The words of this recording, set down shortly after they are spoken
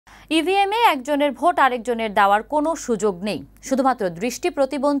ইভিএমে একজনের ভোট আরেকজনের দেওয়ার কোনো সুযোগ নেই। শুধুমাত্র দৃষ্টি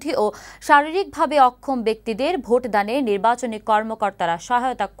প্রতিবন্ধী ও শারীরিকভাবে অক্ষম ব্যক্তিদের ভোটদানে নির্বাচনী কর্মকর্তারা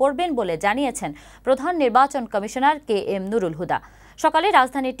সহায়তা করবেন বলে জানিয়েছেন প্রধান নির্বাচন কমিশনার KM নুরুল হুদা। সকালে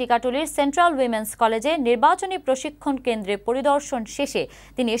রাজধানীর টিকাটুলির সেন্ট্রাল উইমেন্স কলেজে নির্বাচনী প্রশিক্ষণ কেন্দ্রে পরিদর্শন শেষে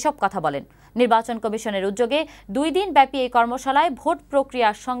তিনি এসব কথা বলেন। নির্বাচন কমিশনের উদ্যোগে 2 দিন ব্যাপী এই কর্মশালায় ভোট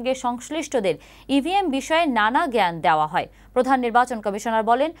প্রক্রিয়ার সঙ্গে সংশ্লিষ্টদের ইভিএম বিষয়ে নানা জ্ঞান দেওয়া হয়। প্রধান নির্বাচন কমিশনার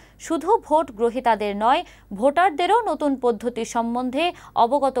বলেন, শুধু ভোট গ্রহীতাদের নয়, ভোটারদেরও নতুন পদ্ধতি সম্বন্ধে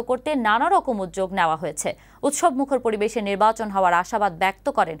অবগত করতে নানা রকম উদ্যোগ নেওয়া হয়েছে। উৎসবমুখর পরিবেশে নির্বাচন হওয়ার আশাবাদ ব্যক্ত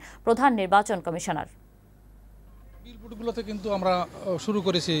করেন প্রধান নির্বাচন কমিশনার। বিলবোর্ডগুলোতে কিন্তু আমরা শুরু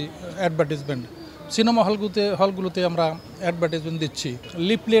করেছি অ্যাডভার্টাইজমেন্ট। সিনেমা হলগুলোতে আমরা অ্যাডভার্টাইজমেন্ট দিচ্ছি,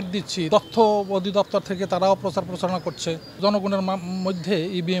 লিফলেট দিচ্ছি। তথ্য অধিদপ্তর থেকে তারাও প্রচারণা করছে। জনগণের মধ্যে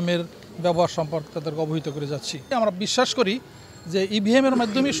ইভিএমের ব্যবহার সম্পর্কে তাদেরকে অবহিত করে যাচ্ছি। আমরা বিশ্বাস করি যে ইভিএমের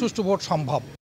মাধ্যমে সুষ্ঠু ভোট সম্ভব।